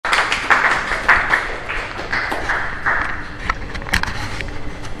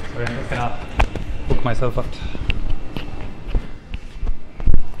gonna hook myself up.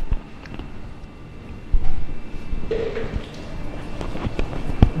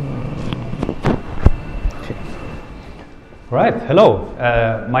 Right, hello.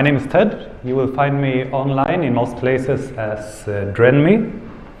 My name is Ted. You will find me online in most places as Drenme.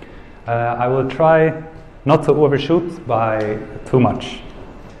 I will try not to overshoot by too much.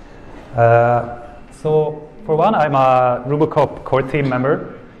 So, for one, I'm a Rubocop core team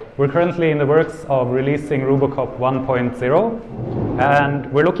member. We're currently in the works of releasing Rubocop 1.0, and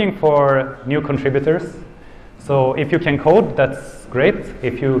we're looking for new contributors. So if you can code, that's great.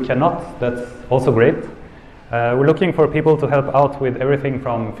 If you cannot, that's also great. We're looking for people to help out with everything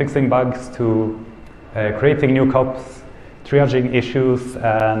from fixing bugs to creating new cops, triaging issues,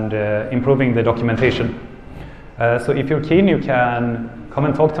 and improving the documentation. So if you're keen, you can come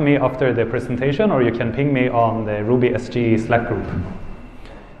and talk to me after the presentation, or you can ping me on the Ruby.SG Slack group.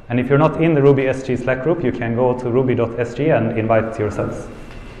 And if you're not in the Ruby.SG Slack group, you can go to ruby.sg and invite yourselves.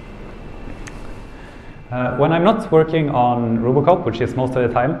 When I'm not working on Rubocop, which is most of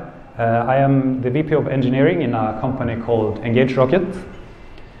the time, I am the VP of engineering in a company called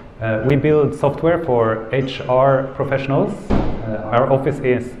Engineers.SG. We build software for HR professionals. Our office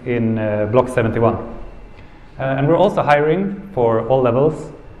is in Block 71. And we're also hiring for all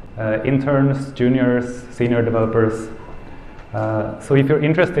levels, interns, juniors, senior developers. So if you're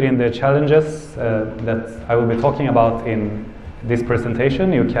interested in the challenges that I will be talking about in this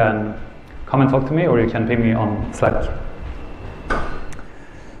presentation, you can come and talk to me, or you can ping me on Slack.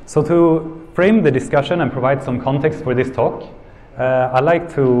 So to frame the discussion and provide some context for this talk, I'd like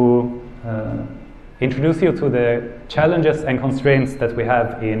to introduce you to the challenges and constraints that we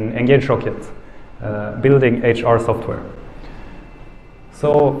have in Engage.Rocket, building HR software.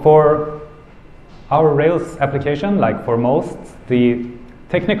 So for our Rails application, like for most, the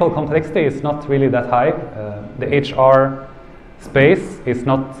technical complexity is not really that high. The HR space is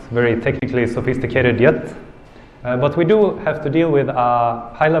not very technically sophisticated yet. But we do have to deal with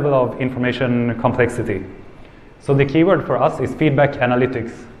a high level of information complexity. So the keyword for us is feedback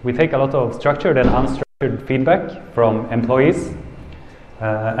analytics. We take a lot of structured and unstructured feedback from employees,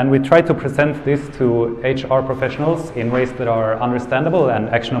 and we try to present this to HR professionals in ways that are understandable and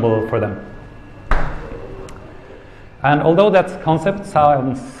actionable for them. And although that concept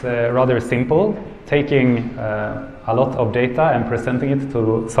sounds rather simple, taking a lot of data and presenting it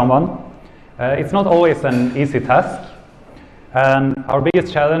to someone, it's not always an easy task. And our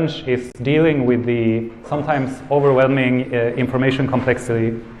biggest challenge is dealing with the sometimes overwhelming information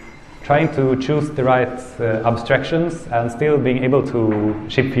complexity, trying to choose the right abstractions and still being able to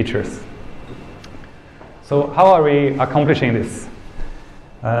ship features. So how are we accomplishing this?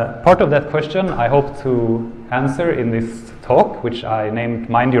 Part of that question I hope to answer in this talk, which I named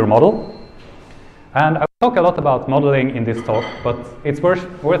Mind Your Model. And I will talk a lot about modeling in this talk, but it's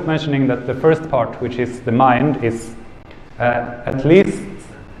worth mentioning that the first part, which is the mind, is at least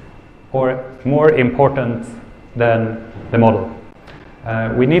or more important than the model.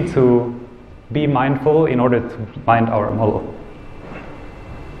 We need to be mindful in order to mind our model.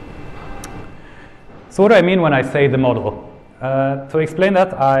 So what do I mean when I say the model? To explain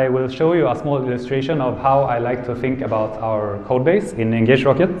that, I will show you a small illustration of how I like to think about our code base in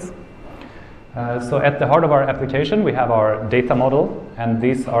Engage.Rocket. So at the heart of our application, we have our data model, and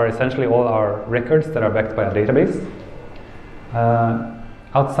these are essentially all our records that are backed by a database.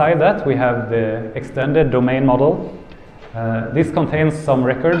 Outside that, we have the extended domain model. This contains some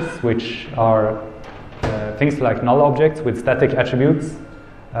records which are things like null objects with static attributes,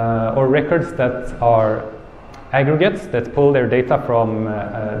 or records that are aggregates that pull their data from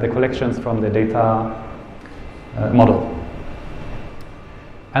the collections from the data model.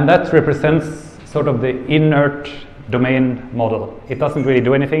 And that represents sort of the inert domain model. It doesn't really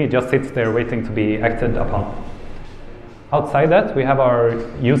do anything, it just sits there waiting to be acted upon. Outside that, we have our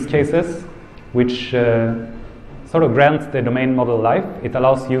use cases, which sort of grant the domain model life. It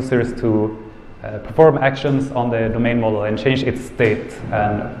allows users to perform actions on the domain model and change its state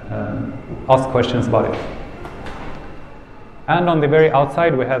and ask questions about it. And on the very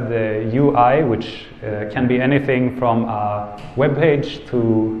outside, we have the UI, which can be anything from a web page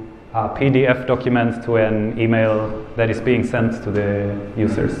to a PDF document to an email that is being sent to the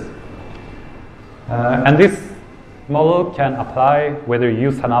users. And this model can apply whether you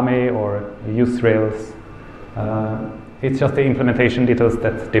use Hanami or you use Rails. It's just the implementation details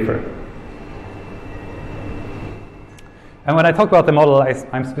that differ. And when I talk about the model,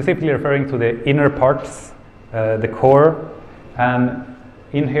 I'm specifically referring to the inner parts, the core. And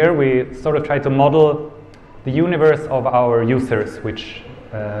in here, we sort of try to model the universe of our users, which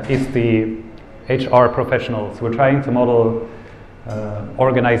is the HR professionals. We're trying to model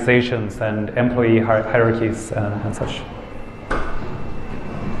organizations and employee hierarchies and such.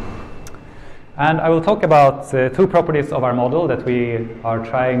 And I will talk about two properties of our model that we are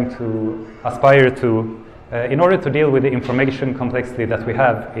trying to aspire to in order to deal with the information complexity that we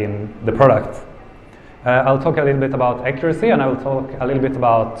have in the product. I'll talk a little bit about accuracy, and I will talk a little bit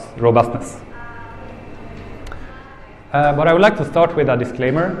about robustness. But I would like to start with a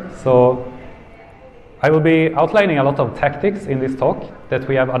disclaimer. So I will be outlining a lot of tactics in this talk that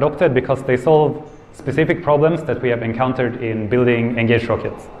we have adopted because they solve specific problems that we have encountered in building engaged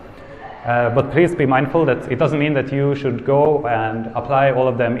rockets. But please be mindful that it doesn't mean that you should go and apply all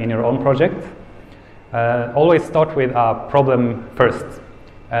of them in your own project. Always start with a problem first,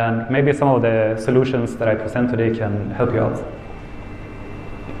 and maybe some of the solutions that I present today can help you out.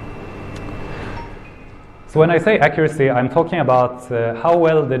 So when I say accuracy, I'm talking about how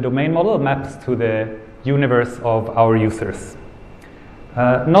well the domain model maps to the universe of our users.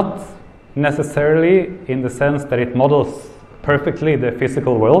 Not necessarily in the sense that it models perfectly the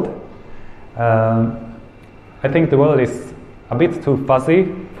physical world. I think the world is a bit too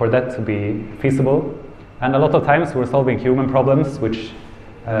fuzzy for that to be feasible. And a lot of times we're solving human problems which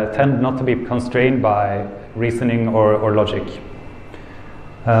tend not to be constrained by reasoning or logic.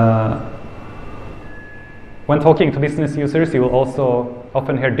 When talking to business users, you will also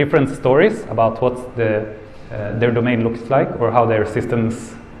often hear different stories about what their domain looks like or how their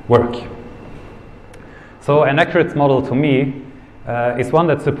systems work. So an accurate model to me is one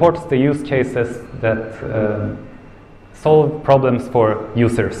that supports the use cases that solve problems for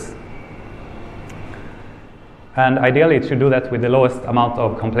users. And ideally, it should do that with the lowest amount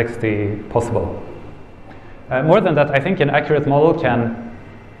of complexity possible. More than that, I think an accurate model can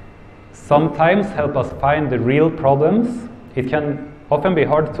sometimes help us find the real problems. It can often be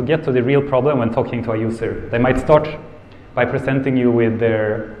hard to get to the real problem when talking to a user. They might start by presenting you with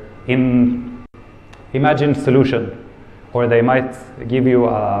their imagined solution, or they might give you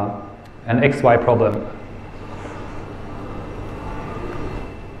an XY problem.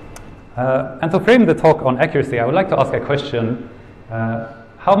 And to frame the talk on accuracy, I would like to ask a question.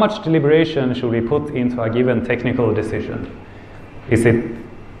 How much deliberation should we put into a given technical decision? Is it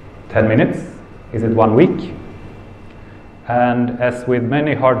 10 minutes? Is it 1 week? And as with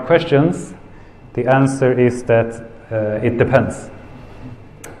many hard questions, the answer is that it depends.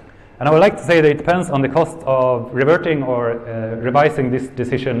 And I would like to say that it depends on the cost of reverting or revising this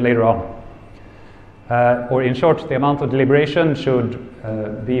decision later on. Or in short, the amount of deliberation should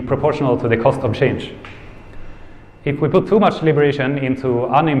be proportional to the cost of change. If we put too much deliberation into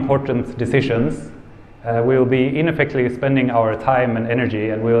unimportant decisions, we will be ineffectively spending our time and energy,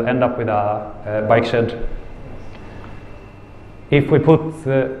 and we will end up with a bike shed. If we put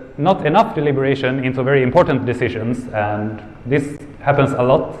not enough deliberation into very important decisions, and this happens a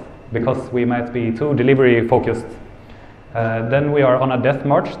lot because we might be too delivery focused, then we are on a death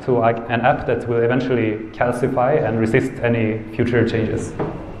march to an app that will eventually calcify and resist any future changes.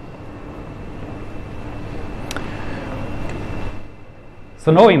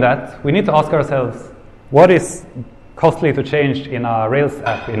 So knowing that, we need to ask ourselves, what is costly to change in a Rails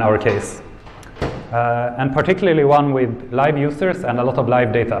app in our case? And particularly one with live users and a lot of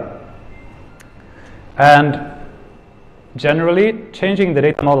live data. And generally, changing the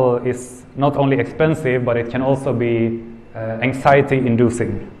data model is not only expensive, but it can also be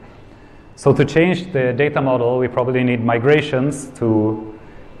anxiety-inducing. So to change the data model, we probably need migrations to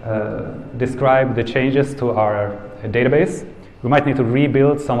describe the changes to our database. We might need to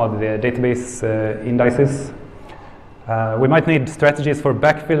rebuild some of the database indices. We might need strategies for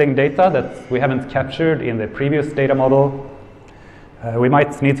backfilling data that we haven't captured in the previous data model. We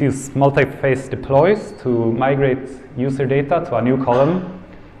might need to use multi-phase deploys to migrate user data to a new column,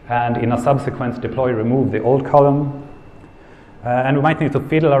 and in a subsequent deploy, remove the old column. And we might need to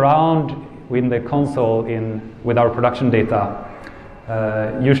fiddle around in the console with our production data,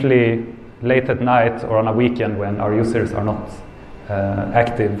 usually late at night or on a weekend when our users are not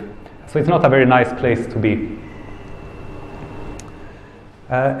active. So it's not a very nice place to be.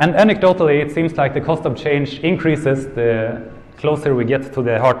 And anecdotally, it seems like the cost of change increases the closer we get to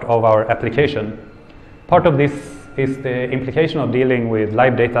the heart of our application. Part of this is the implication of dealing with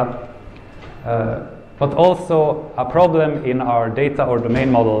live data, but also a problem in our data or domain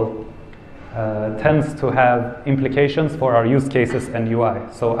model tends to have implications for our use cases and UI.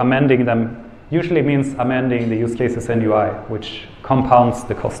 So amending them usually means amending the use cases and UI, which compounds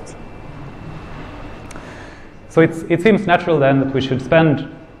the cost. So it seems natural then that we should spend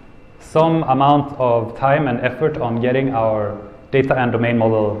some amount of time and effort on getting our data and domain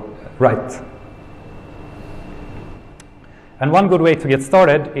model right. And one good way to get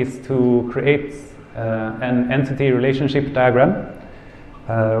started is to create an entity relationship diagram,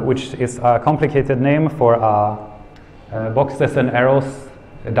 which is a complicated name for a boxes and arrows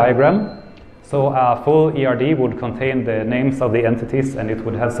diagram. So a full ERD would contain the names of the entities, and it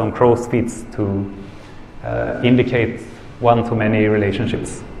would have some crow's feet to indicate one-to-many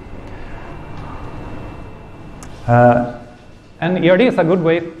relationships. And ERD is a good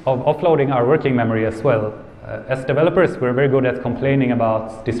way of offloading our working memory as well. As developers, we're very good at complaining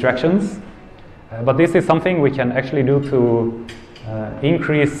about distractions, but this is something we can actually do to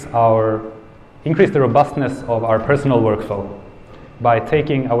increase the robustness of our personal workflow by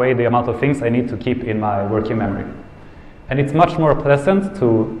taking away the amount of things I need to keep in my working memory. And it's much more pleasant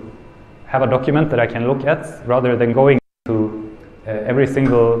to have a document that I can look at rather than going to every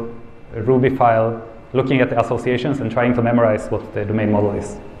single Ruby file, looking at the associations and trying to memorize what the domain model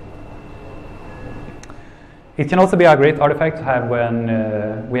is. It can also be a great artifact to have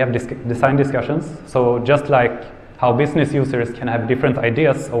when we have design discussions. So just like how business users can have different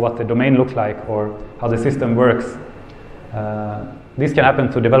ideas of what the domain looks like or how the system works, this can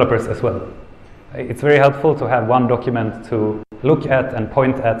happen to developers as well. It's very helpful to have one document to look at and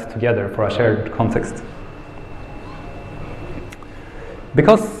point at together for a shared context.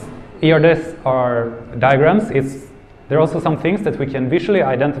 Because ERDs are diagrams, there are also some things that we can visually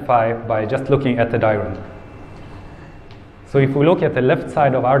identify by just looking at the diagram. So if we look at the left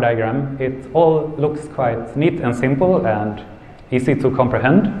side of our diagram, it all looks quite neat and simple and easy to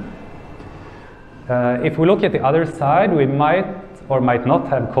comprehend. If we look at the other side, we might or might not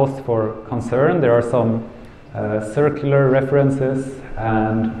have cause for concern. There are some circular references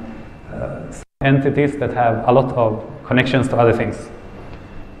and entities that have a lot of connections to other things.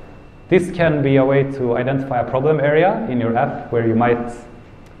 This can be a way to identify a problem area in your app where you might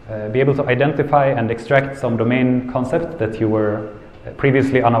be able to identify and extract some domain concept that you were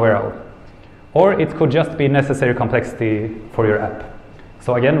previously unaware of. Or it could just be necessary complexity for your app.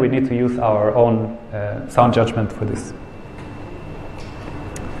 So again, we need to use our own sound judgment for this.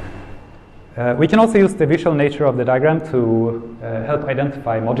 We can also use the visual nature of the diagram to help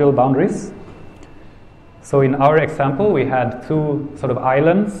identify module boundaries. So in our example, we had two sort of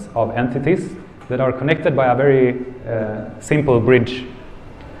islands of entities that are connected by a very simple bridge.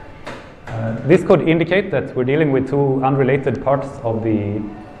 This could indicate that we're dealing with two unrelated parts of the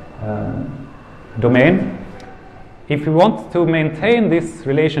domain. If we want to maintain this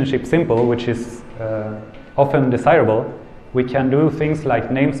relationship simple, which is often desirable, we can do things like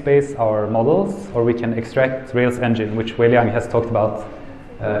namespace our models, or we can extract Rails engine, which Wei-Liang has talked about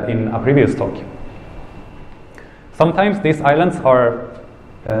in a previous talk. Sometimes these islands are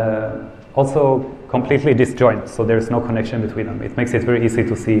also completely disjoint, so there's no connection between them. It makes it very easy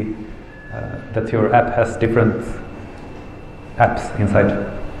to see that your app has different apps inside.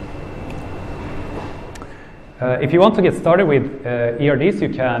 If you want to get started with ERDs, you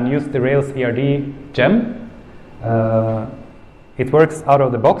can use the Rails ERD gem. It works out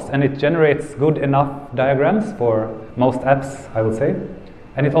of the box and it generates good enough diagrams for most apps, I would say.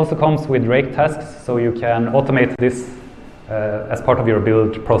 And it also comes with rake tasks, so you can automate this as part of your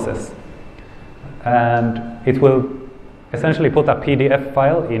build process. And it will essentially put a PDF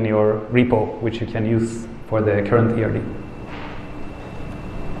file in your repo, which you can use for the current ERD.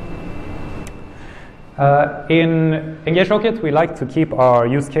 In EngageRocket, we like to keep our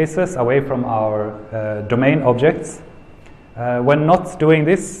use cases away from our domain objects. When not doing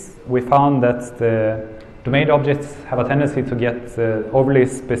this, we found that the domain objects have a tendency to get overly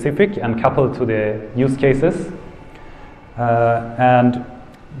specific and coupled to the use cases. And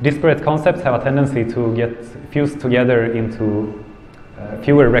disparate concepts have a tendency to get fused together into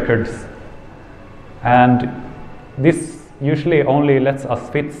fewer records. And this usually only lets us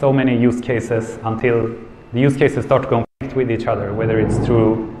fit so many use cases until the use cases start to compete with each other, whether it's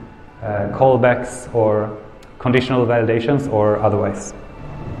through callbacks or conditional validations or otherwise.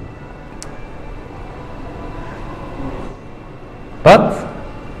 But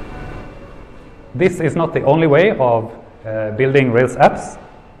this is not the only way of building Rails apps.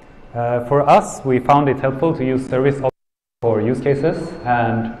 For us, we found it helpful to use service objects for use cases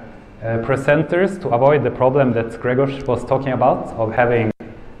and presenters to avoid the problem that Grzegorz was talking about of having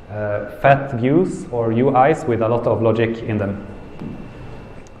fat views or UIs with a lot of logic in them.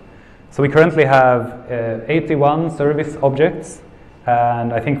 So we currently have 81 service objects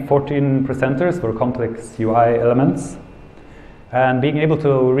and I think 14 presenters for complex UI elements. And being able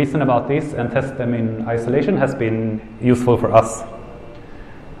to reason about these and test them in isolation has been useful for us.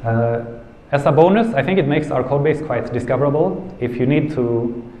 As a bonus, I think it makes our code base quite discoverable. If you need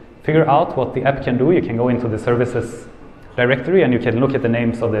to figure out what the app can do, you can go into the services directory and you can look at the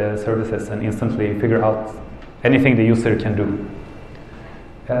names of the services and instantly figure out anything the user can do.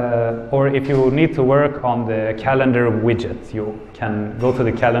 Or if you need to work on the calendar widget, you can go to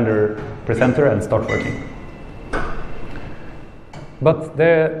the calendar presenter and start working. But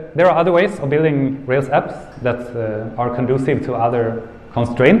there are other ways of building Rails apps that are conducive to other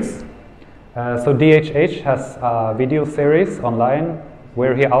constraints. So DHH has a video series online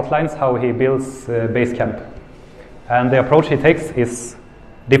where he outlines how he builds Basecamp. And the approach he takes is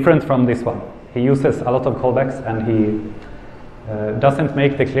different from this one. He uses a lot of callbacks and he doesn't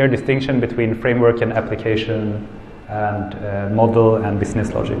make the clear distinction between framework and application and model and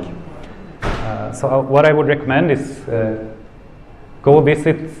business logic. So what I would recommend is go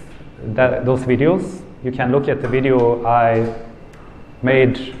visit those videos. You can look at the video I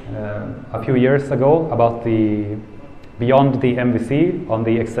made a few years ago about the beyond the MVC on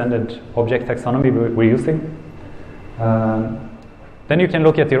the extended object taxonomy we're using. Then you can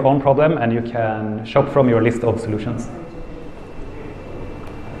look at your own problem and you can shop from your list of solutions.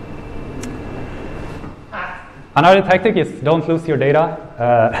 Another tactic is don't lose your data.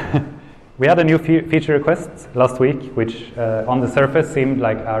 We had a new feature request last week, which on the surface seemed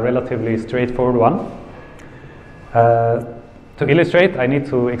like a relatively straightforward one. To illustrate, I need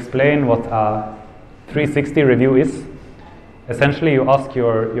to explain what a 360 review is. Essentially, you ask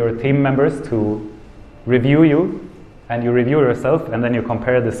your team members to review you, and you review yourself, and then you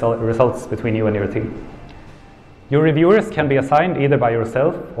compare the results between you and your team. Your reviewers can be assigned either by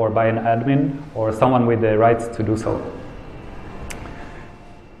yourself or by an admin or someone with the rights to do so.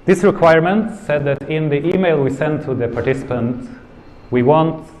 This requirement said that in the email we send to the participant, we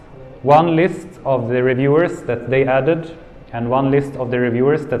want one list of the reviewers that they added and one list of the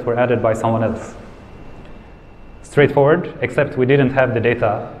reviewers that were added by someone else. Straightforward, except we didn't have the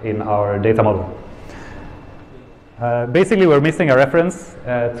data in our data model. Basically, we're missing a reference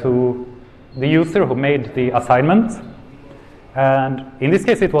to the user who made the assignment. And in this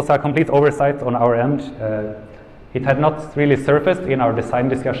case, it was a complete oversight on our end. It had not really surfaced in our design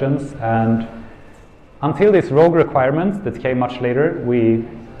discussions. And until this rogue requirement that came much later, we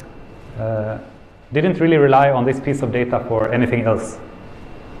didn't really rely on this piece of data for anything else.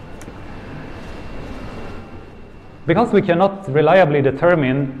 Because we cannot reliably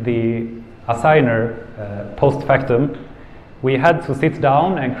determine the assigner post factum, we had to sit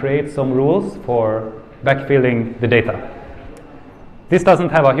down and create some rules for backfilling the data. This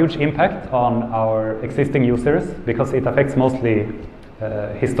doesn't have a huge impact on our existing users because it affects mostly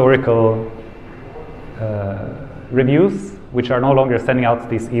historical reviews, which are no longer sending out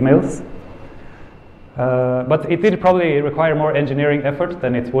these emails. But it did probably require more engineering effort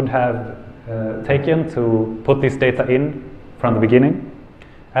than it would have taken to put this data in from the beginning.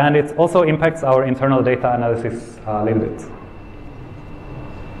 And it also impacts our internal data analysis a little bit.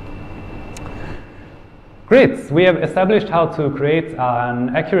 Great, we have established how to create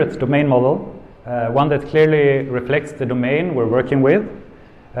an accurate domain model, one that clearly reflects the domain we're working with,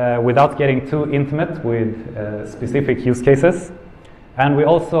 without getting too intimate with specific use cases. And we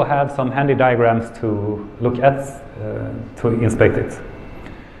also have some handy diagrams to look at to inspect it.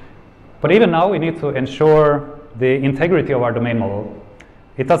 But even now, we need to ensure the integrity of our domain model.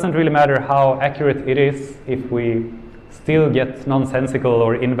 It doesn't really matter how accurate it is if we still get nonsensical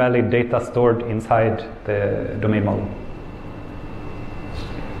or invalid data stored inside the domain model.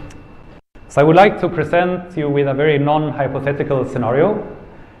 So I would like to present you with a very non-hypothetical scenario.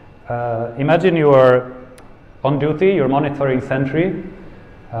 Imagine you are on duty, you're monitoring Sentry,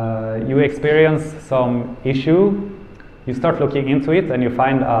 you experience some issue, you start looking into it and you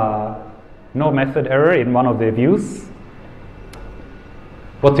find a no method error in one of the views.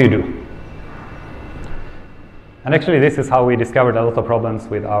 What do you do? And actually this is how we discovered a lot of problems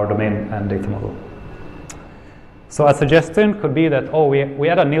with our domain and data model. So a suggestion could be that, oh, we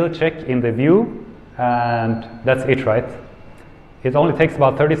had a nil check in the view and that's it, right? It only takes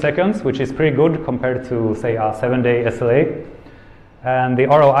about 30 seconds, which is pretty good compared to, say, a 7-day SLA. And the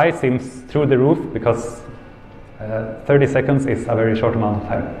ROI seems through the roof because 30 seconds is a very short amount of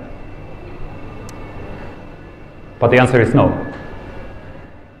time. But the answer is no.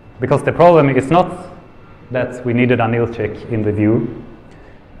 Because the problem is not that we needed a nil check in the view.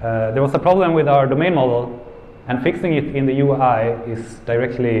 There was a problem with our domain model, and fixing it in the UI is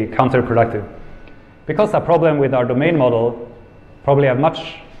directly counterproductive. Because a problem with our domain model probably have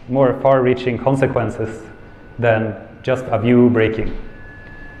much more far-reaching consequences than just a view breaking.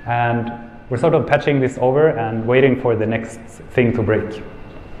 And we're sort of patching this over and waiting for the next thing to break.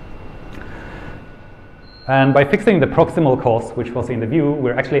 And by fixing the proximal cause, which was in the view,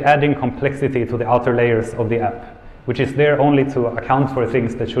 we're actually adding complexity to the outer layers of the app, which is there only to account for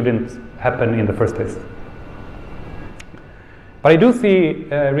things that shouldn't happen in the first place. But I do see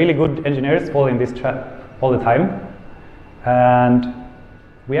really good engineers fall in this trap all the time. And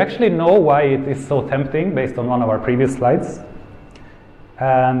we actually know why it is so tempting based on one of our previous slides.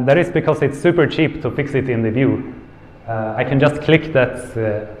 And that is because it's super cheap to fix it in the view. I can just click that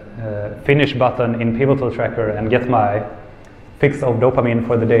finish button in Pivotal Tracker and get my fix of dopamine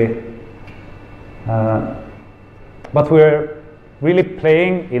for the day. But we're really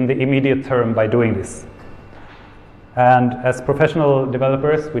playing in the immediate term by doing this. And as professional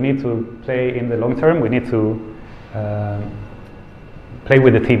developers, we need to play in the long term. We need to play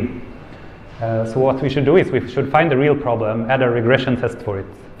with the team. So what we should do is we should find the real problem, add a regression test for it,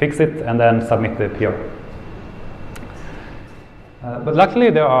 fix it, and then submit the PR. But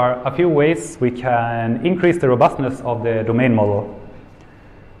luckily, there are a few ways we can increase the robustness of the domain model.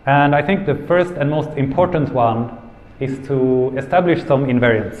 And I think the first and most important one is to establish some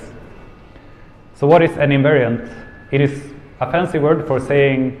invariants. So what is an invariant? It is a fancy word for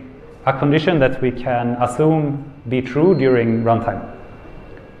saying a condition that we can assume be true during runtime.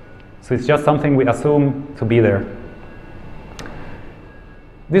 So it's just something we assume to be there.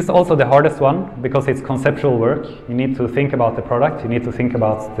 This is also the hardest one because it's conceptual work. You need to think about the product. You need to think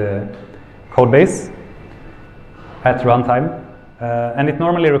about the code base at runtime. And it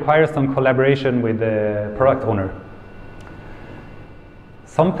normally requires some collaboration with the product owner.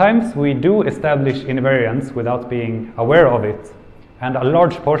 Sometimes we do establish invariants without being aware of it. And a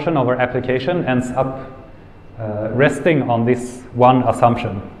large portion of our application ends up resting on this one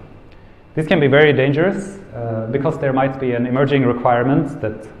assumption. This can be very dangerous because there might be an emerging requirement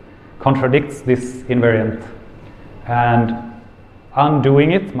that contradicts this invariant. And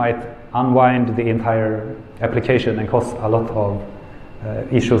undoing it might unwind the entire application and cause a lot of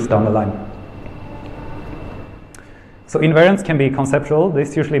issues down the line. So invariants can be conceptual.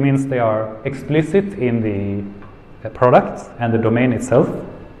 This usually means they are explicit in the product and the domain itself.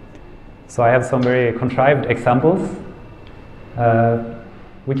 So I have some very contrived examples.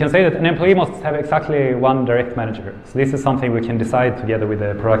 We can say that an employee must have exactly one direct manager. So this is something we can decide together with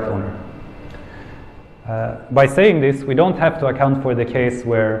the product owner. By saying this, we don't have to account for the case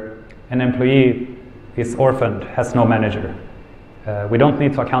where an employee is orphaned, has no manager. We don't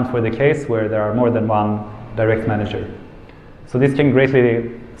need to account for the case where there are more than one direct manager. So this can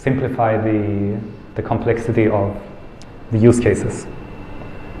greatly simplify the complexity of the use cases.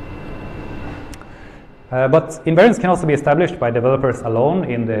 But invariants can also be established by developers alone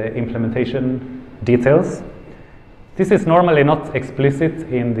in the implementation details. This is normally not explicit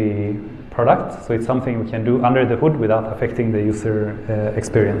in the product, so it's something we can do under the hood without affecting the user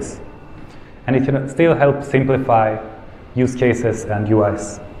experience. And it can still help simplify use cases and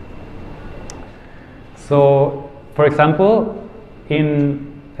UIs. So, for example,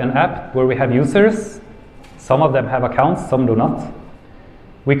 in an app where we have users, some of them have accounts, some do not.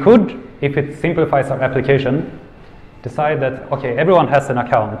 We could, if it simplifies our application, decide that, okay, everyone has an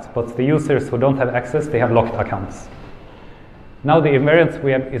account, but the users who don't have access, they have locked accounts. Now the invariant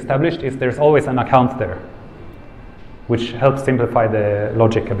we have established is there's always an account there, which helps simplify the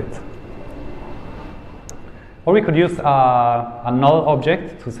logic a bit. Or we could use a null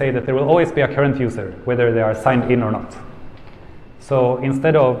object to say that there will always be a current user, whether they are signed in or not. So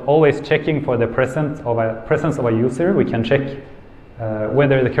instead of always checking for the presence of a user, we can check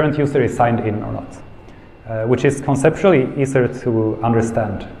whether the current user is signed in or not, which is conceptually easier to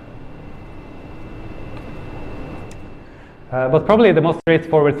understand. But probably the most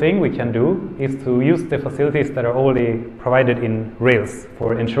straightforward thing we can do is to use the facilities that are already provided in Rails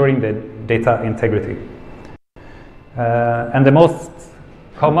for ensuring the data integrity. And the most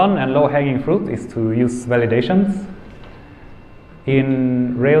common and low-hanging fruit is to use validations.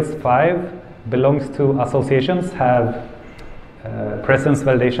 In Rails 5, belongs to associations have presence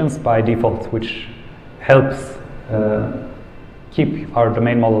validations by default, which helps keep our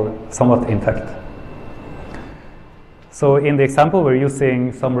domain model somewhat intact. So in the example, we're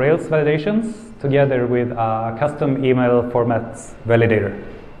using some Rails validations together with a custom email format validator.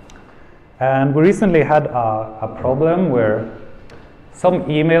 And we recently had a problem where some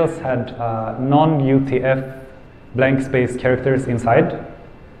emails had non-UTF blank space characters inside.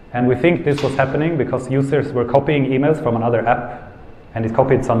 And we think this was happening because users were copying emails from another app, and it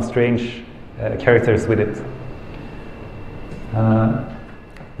copied some strange characters with it.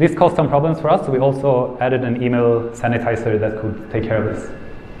 This caused some problems for us, so we also added an email sanitizer that could take care of this.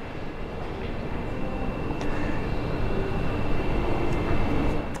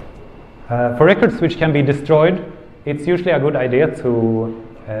 For records which can be destroyed, it's usually a good idea to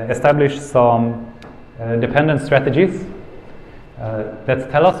establish some dependent strategies that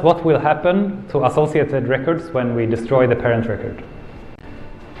tell us what will happen to associated records when we destroy the parent record.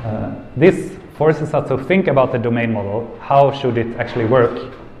 This forces us to think about the domain model. How should it actually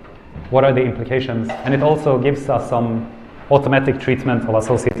work? What are the implications? And it also gives us some automatic treatment of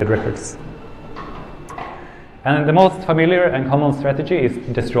associated records. And the most familiar and common strategy is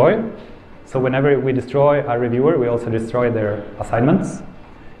destroy. So whenever we destroy a reviewer, we also destroy their assignments,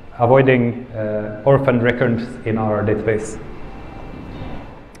 avoiding orphaned records in our database.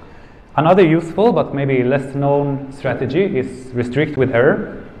 Another useful but maybe less known strategy is restrict with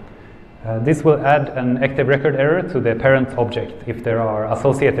error. This will add an active record error to the parent object if there are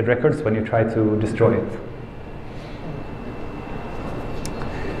associated records when you try to destroy it.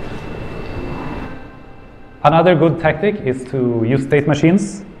 Another good tactic is to use state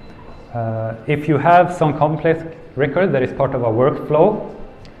machines. If you have some complex record that is part of a workflow,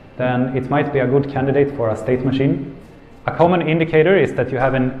 then it might be a good candidate for a state machine. A common indicator is that you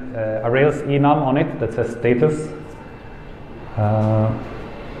have a Rails enum on it that says status.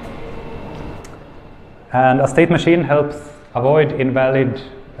 And a state machine helps avoid invalid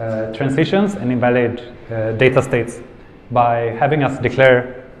transitions and invalid data states by having us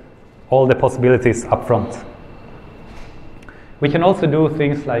declare all the possibilities up front. We can also do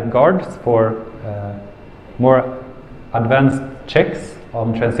things like guards for more advanced checks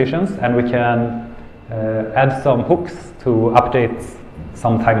on transitions, and we can add some hooks to update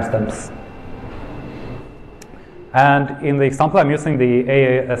some timestamps. And in the example, I'm using the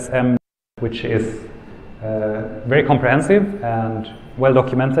AASM, which is very comprehensive and well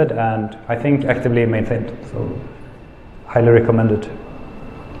documented, and I think actively maintained, so highly recommended.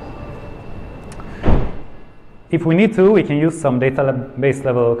 If we need to, we can use some database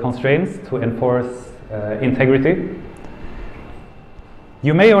level constraints to enforce integrity.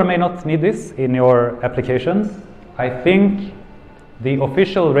 You may or may not need this in your applications. I think the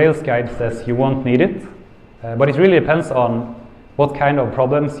official Rails guide says you won't need it, but it really depends on what kind of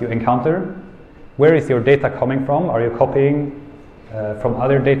problems you encounter. Where is your data coming from? Are you copying from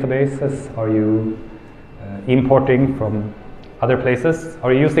other databases? Are you importing from other places?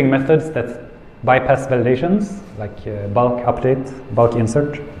 Are you using methods that bypass validations, like bulk update, bulk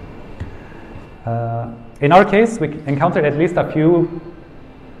insert? In our case, we encountered at least a few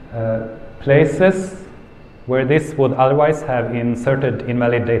places where this would otherwise have inserted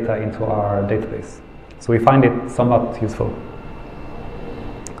invalid data into our database. So we find it somewhat useful.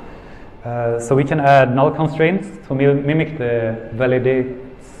 So we can add null constraints to mimic the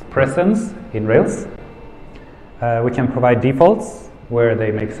validate's presence in Rails. We can provide defaults where they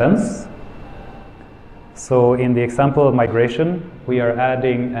make sense. So in the example of migration, we are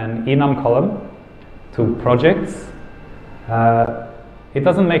adding an enum column to projects. It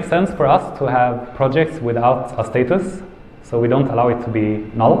doesn't make sense for us to have projects without a status, so we don't allow it to be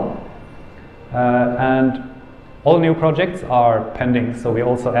null. And all new projects are pending, so we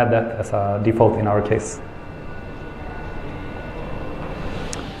also add that as a default in our case.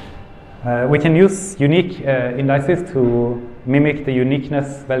 We can use unique indices to mimic the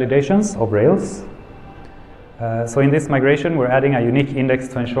uniqueness validations of Rails. So in this migration, we're adding a unique index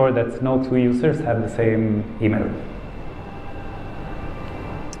to ensure that no two users have the same email.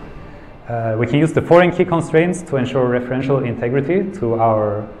 We can use the foreign key constraints to ensure referential integrity to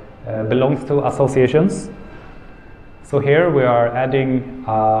our belongs to associations. So here we are adding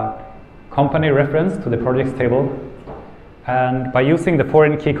a company reference to the projects table. And by using the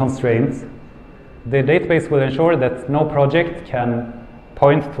foreign key constraints, the database will ensure that no project can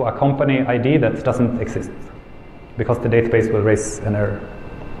point to a company ID that doesn't exist, because the database will raise an error.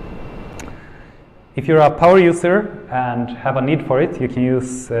 If you're a power user and have a need for it, you can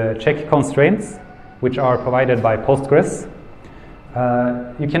use check constraints, which are provided by Postgres.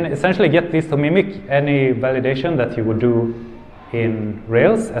 You can essentially get these to mimic any validation that you would do in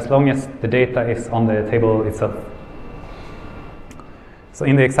Rails, as long as the data is on the table itself. So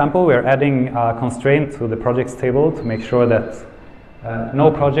in the example, we're adding a constraint to the projects table to make sure that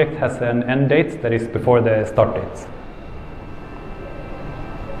no project has an end date that is before the start date.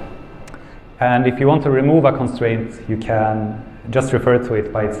 And if you want to remove a constraint, you can just refer to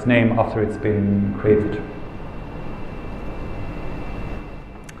it by its name after it's been created.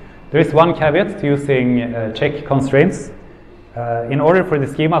 There is one caveat to using check constraints. In order for the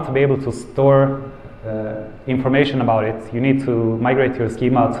schema to be able to store information about it, you need to migrate your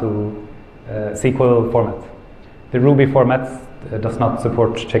schema to SQL format. The Ruby format does not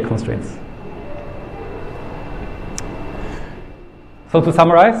support check constraints. So to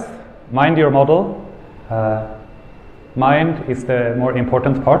summarize, mind your model. Mind is the more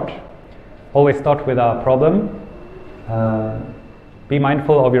important part. Always start with a problem. Be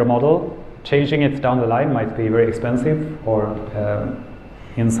mindful of your model. Changing it down the line might be very expensive or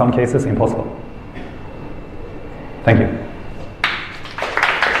in some cases impossible. Thank you.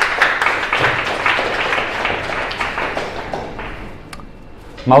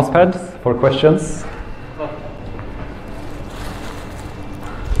 Mousepads for questions.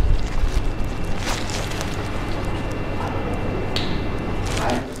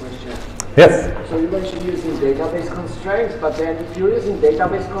 Yes. So you mentioned using database constraints, but then if you're using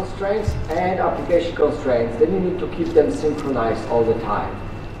database constraints and application constraints, then you need to keep them synchronized all the time.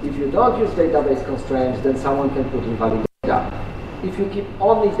 If you don't use database constraints, then someone can put invalid data. If you keep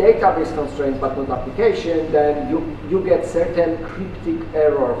only database constraints but not application, then you get certain cryptic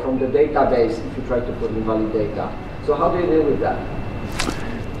error from the database if you try to put invalid data. So how do you deal with that?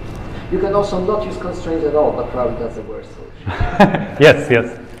 You can also not use constraints at all, but probably that's the worst solution. Yes,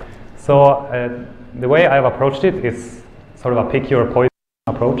 yes. So the way I've approached it is sort of a pick your poison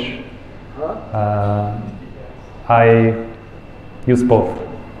approach. I use both.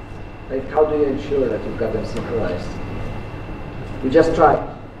 Like, how do you ensure that you've got them synchronized? You just try.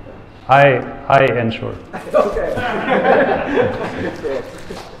 I ensure. Okay.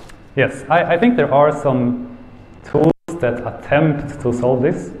 Yes, I think there are some tools that attempt to solve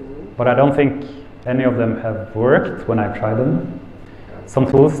this, but I don't think any of them have worked when I've tried them. Some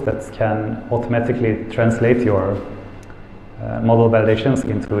tools that can automatically translate your model validations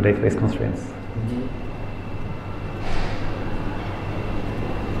into database constraints.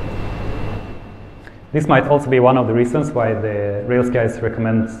 This might also be one of the reasons why the Rails guys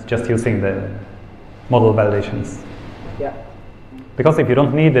recommend just using the model validations. Yeah. Because if you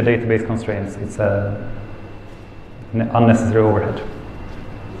don't need the database constraints, it's an unnecessary overhead.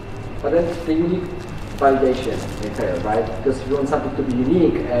 But then the unique validation may fail, right? Because if you want something to be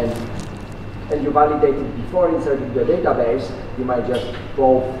unique and you validate it before inserting the database, you might just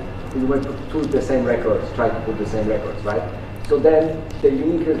you might put the same records, try to put the same records, right? So then the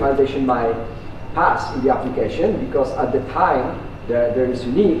uniqueness validation might pass in the application because at the time there is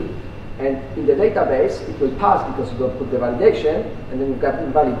unique, and in the database it will pass because you don't put the validation, and then you've got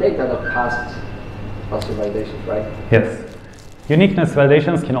invalid data that passed your validations, right? Yes. Uniqueness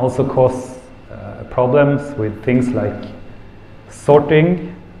validations can also cause problems with things like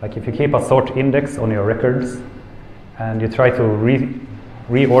sorting. Like if you keep a sort index on your records and you try to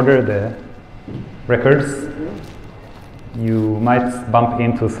reorder the records, you might bump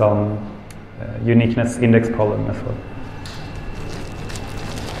into some uniqueness index problem as well.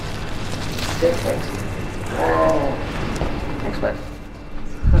 Thanks. Thanks, man.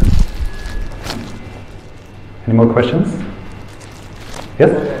 Any more questions?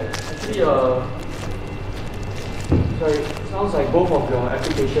 Yes? Actually, sorry, it sounds like both of your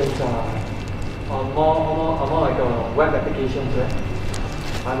applications are more like web applications, right?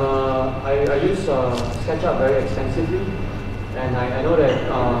 I use SketchUp very extensively, and I know that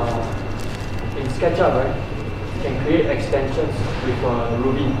in SketchUp, right, you can create extensions with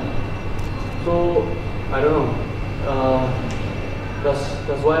Ruby. So I don't know.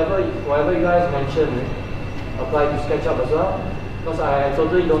 Does whatever you guys mentioned, right, apply to SketchUp as well? Because I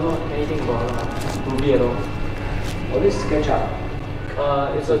totally don't know anything about Ruby at all. What is SketchUp?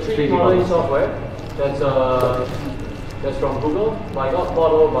 It's a 3D modeling software that's from Google, but I got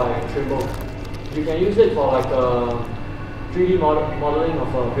modeled by Trimble. You can use it for like 3D modeling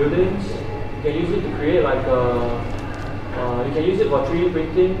of buildings. You can use it to create like you can use it for 3D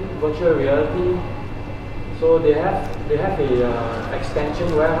printing, virtual reality. So they have a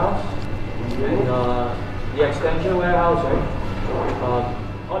extension warehouse, and the extension warehouse, right?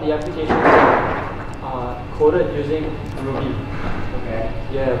 All the applications are coded using Ruby. Okay.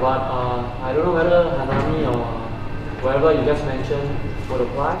 Yeah, but I don't know whether Hanami or whatever you just mentioned would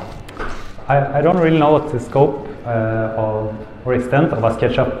apply. I don't really know what the scope or extent of a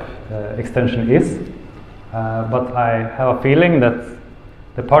SketchUp extension is, but I have a feeling that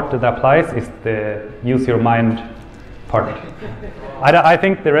the part that applies is the use your mind part. I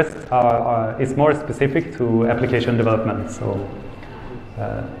think the rest is more specific to application development. So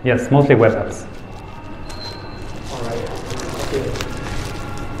yes, mostly web apps. All right. Okay.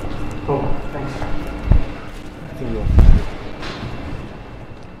 Cool. Thanks.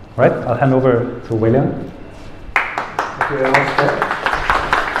 Right, I'll hand over to William. Thank you very much.